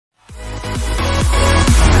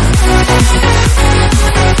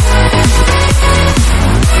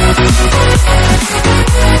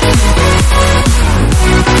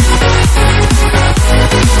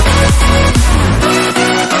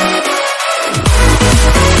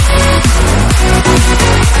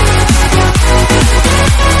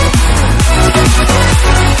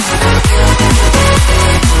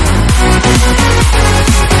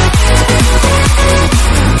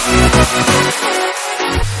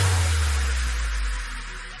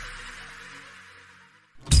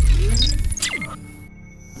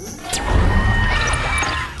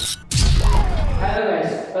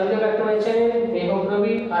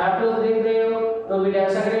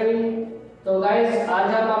Guys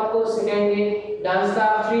आज हम आपको सिखाएंगे डांस का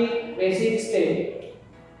 3 बेसिक स्टेप।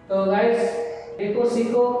 तो गाइस देखो,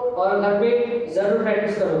 सीखो और घर पे जरूर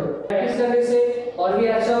प्रैक्टिस करो। प्रैक्टिस करने से और भी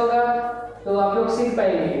अच्छा होगा, तो आप लोग सीख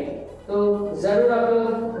पाएंगे। तो जरूर आप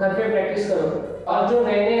लोग घर पे प्रैक्टिस करो। और जो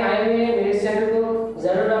नए नए आए हुए हैं मेरे चैनल को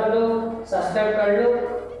जरूर आप लोग सब्सक्राइब कर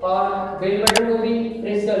लो और बेल बटन को भी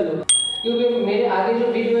प्रेस कर लो, क्योंकि मेरे आगे जो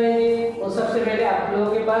वीडियो आएंगे वो सबसे पहले आप लोगों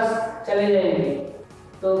के पास चले जाएंगे।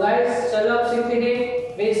 तो गाइस चलो आप सीखते हैं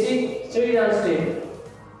बेसिक 3 डांस स्टेप।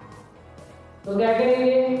 तो क्या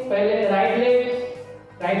करेंगे, पहले राइट लेग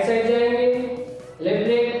राइट साइड जाएंगे, लेफ्ट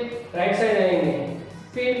लेग राइट साइड आएंगे,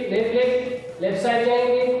 फिर लेफ्ट लेग लेफ्ट साइड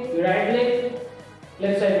जाएंगे, फिर राइट लेग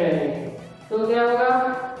लेफ्ट साइड में आएंगे। तो क्या होगा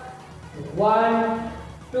 1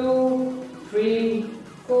 2 3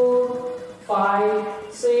 4 5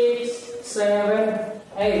 6 7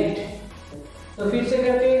 8। तो फिर से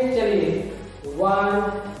करते हैं, चलिए 1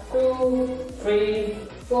 2 3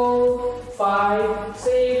 4 5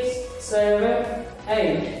 6 7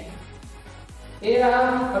 8। ये रहा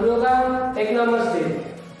हम लोग का 1 नंबर स्टेप।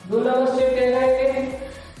 2 नंबर स्टेप क्या करेंगे,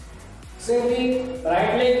 सिंपली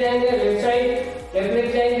राइट लेग जाएंगे लेफ्ट साइड, लेफ्ट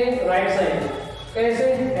लेग जाएंगे राइट साइड। कैसे,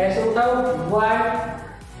 ऐसे उठाओ 1,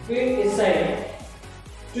 फिर इस साइड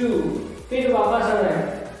 2, फिर वापस आना है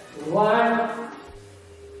 1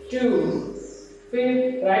 2, फिर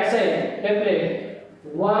राइट साइड लेफ्ट लेग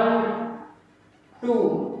 1 2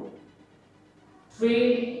 3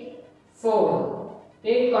 4।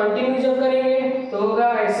 एक कंटिन्यू जब करेंगे तो होगा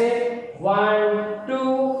ऐसे 1 2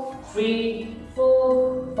 3 4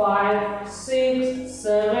 5 6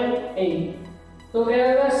 7 8। तो क्या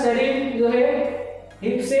होगा, शरीर जो है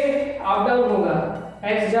हिप से अप डाउन होगा।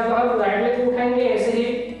 ऐसे जब हम राइट लेग उठाएंगे ऐसे ही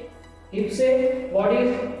हिप से बॉडी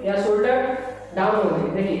या शोल्डर डाउन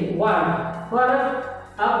होंगे। देखिए 1 हुआ ना,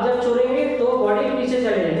 आप जब छोड़ेंगे तो बॉडी पीछे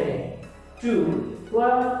चले जाएंगे 2 हुआ,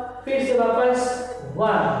 फिर से वापस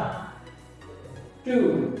 1 2।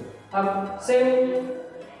 अब same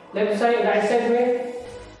left side right side में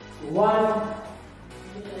 1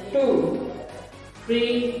 2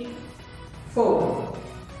 3 4।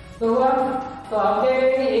 तो हुआ, तो आप क्या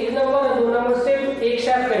करेंगे, 1 नंबर और 2 नंबर स्टेप एक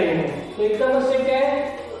साथ करेंगे। तो 1 नंबर स्टेप क्या है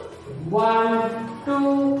 1 2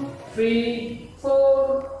 3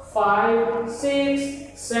 4 5 6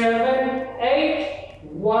 7 8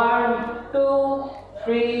 1 2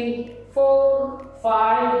 3 4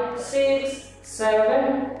 5 6 7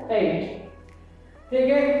 8। ठीक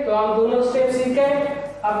है, तो आप दोनों स्टेप सीख गए।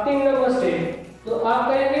 अब 3 नंबर स्टेप, तो आप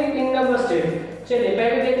करेंगे 3 नंबर स्टेप। चलिए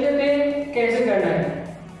पहले देख लेते हैं कैसे करना है।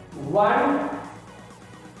 1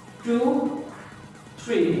 2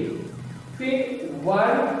 3, फिर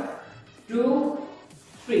 1 2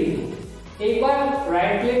 3। एक बार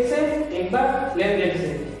राइट लेग से, एक बार लेफ्ट लेग से।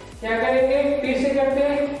 क्या करेंगे, फिर से करते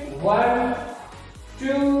हैं 1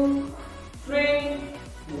 2 3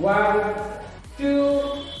 1 2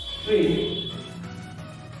 3।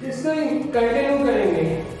 इसको कंटिन्यू करेंगे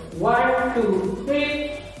 1 2 3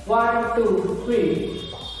 1 2 3।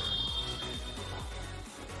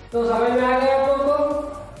 तो समझ में आ गया आप लोगों को।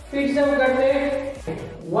 फिर से हम करते हैं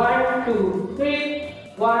 1 2 3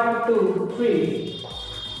 1 2 3।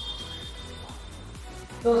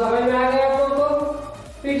 तो समझ में आ गया आप लोगों को।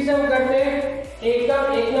 फिर से हम करते हैं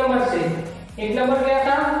एकदम 1 नंबर से। 1 नंबर क्या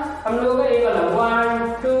था हम लोगों का, ये वाला 1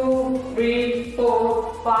 2 3 4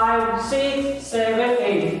 5 6 7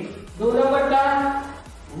 8। 2 नंबर था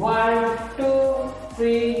 1 2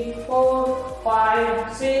 3 4 5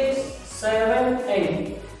 6 7 8।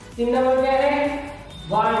 3 नंबर क्या है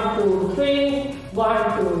 1 2 3 1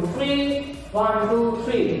 2 3 1 2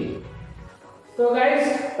 3। तो गाइस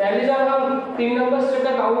पहले जब हम 3 नंबर स्टेप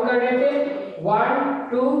का काउंट कर रहे थे 1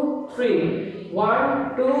 2 3 1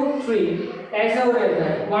 2 3 ऐसा हो रहा था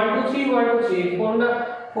 1 2 3 1 2 3।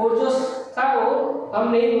 4 जो था वो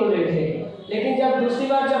हम नहीं बोल रहे थे, लेकिन जब दूसरी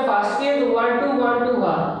बार जब फास्ट किए तो 1 2 1 2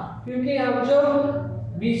 हुआ, क्योंकि हम जो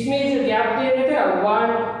बीच में जो गैप दे रहे थे ना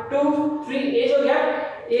 1 2 3, ये जो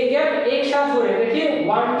गैप एक साथ हो रहे हैं। देखिए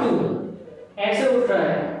 1 2 ऐसे उठ रहा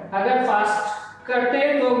है। अगर फास्ट करते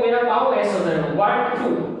हैं तो मेरा पाँव ऐसे होता है 1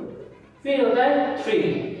 2, फिर होता है 3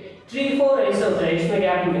 3 4 ऐसे होता है इसमें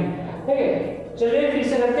गैप में। ठीक है, चलिए फिर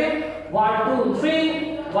से करते हैं 1 2 3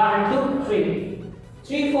 1 2 3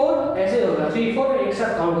 3 4 ऐसे होगा। 3 4 एक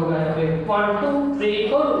साथ काउंट होगा यहाँ पे 1 2 3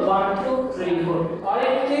 4 1 2 3 4। और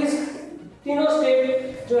एक चीज, तीनों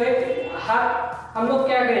स्टेप जो है हाथ हम लोग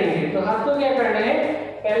क्या करेंगे, तो हाथ को क्या करना है,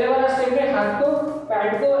 पहले वाला स्टेप में हाथ को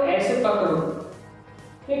पैड को ऐसे पकड़ो।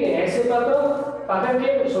 ठीक है, ऐसे पकड़ो, पकड़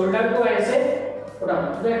के शोल्डर को ऐसे उठाओ।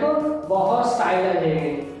 देखो बहुत स्टाइल आ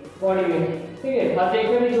जाएगी बॉडी में। ठीक है, और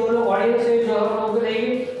देखने में जो लोग ऑडियंस है जो हम लोग को देगी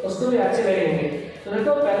उसको भी अच्छे लगेंगे। तो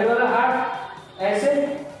देखो पहले वाला हाथ ऐसे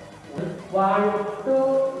 1 2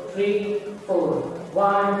 3 4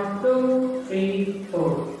 1 2 3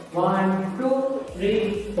 4 1 2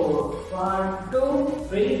 3 4 1 2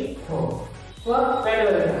 3 4। तो पहले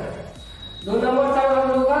वाला दो नंबर था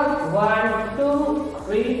हम लोग का 1 2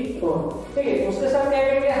 3 4। ठीक है, उसके साथ क्या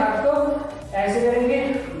करेंगे, हाथ को ऐसे करेंगे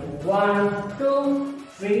 1 2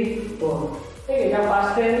 3 4। ठीक है, जब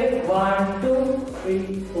पास करेंगे 1 2 3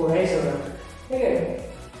 4 ऐसे होगा। ठीक है,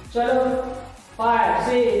 चलो 5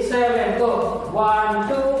 6 7 गो 1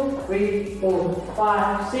 2 3 4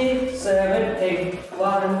 5 6 7 8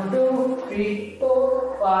 1 2 3 4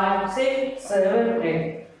 5 6 7 8।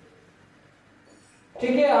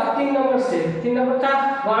 ठीक है, अब 3 नंबर से 3 नंबर था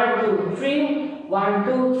 1 2 3 1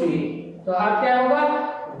 2 3। तो अब क्या होगा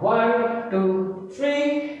 1 2 3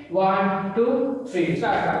 1 2 3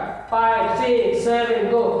 स्टार्ट 5 6 7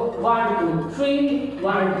 गो 1 2 3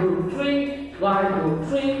 1 2 3 1 2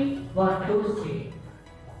 3 1 2 3।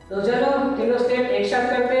 तो चलो तीनों स्टेप एक साथ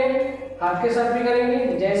करते हैं, हाथ के साथ भी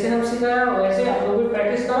करेंगे, जैसे हम सिखा रहे हैं वैसे आप लोग भी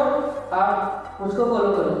प्रैक्टिस करो, आप मुझको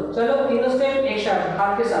फॉलो करो। चलो तीनों स्टेप एक साथ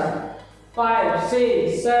हाथ के साथ 5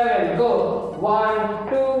 6 7 go 1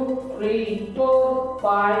 2 3 4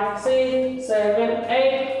 5 6 7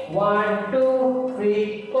 8 1 2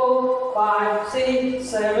 3 4 5 6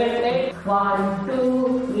 7 8 1 2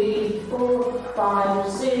 3 4 5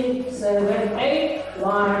 6 7 8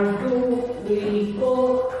 1 2 3 4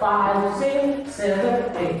 5 6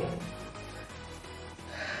 7 8।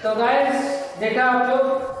 तो गाइस देखा आप लोग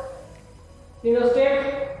तीनों स्टेप,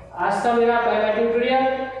 आज का मेरा पहला ट्यूटोरियल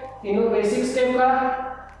तीनों बेसिक स्टेप का।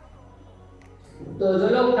 तो जो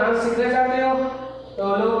लोग डांस सीखना चाहते हो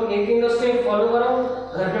तो लोग ये तीनों स्टेप फॉलो करो,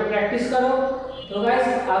 घर पे प्रैक्टिस करो। तो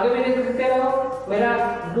गाइस आगे भी देखते रहो मेरा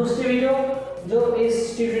दूसरी वीडियो जो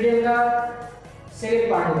इस ट्यूटोरियल का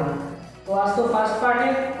सेकंड पार्ट होगा। तो आज तो फर्स्ट पार्ट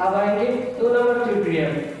है, अब आएंगे 2 नंबर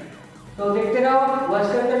ट्यूटोरियल। तो देखते रहो,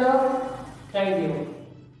 वॉच करते रहो। Thank you.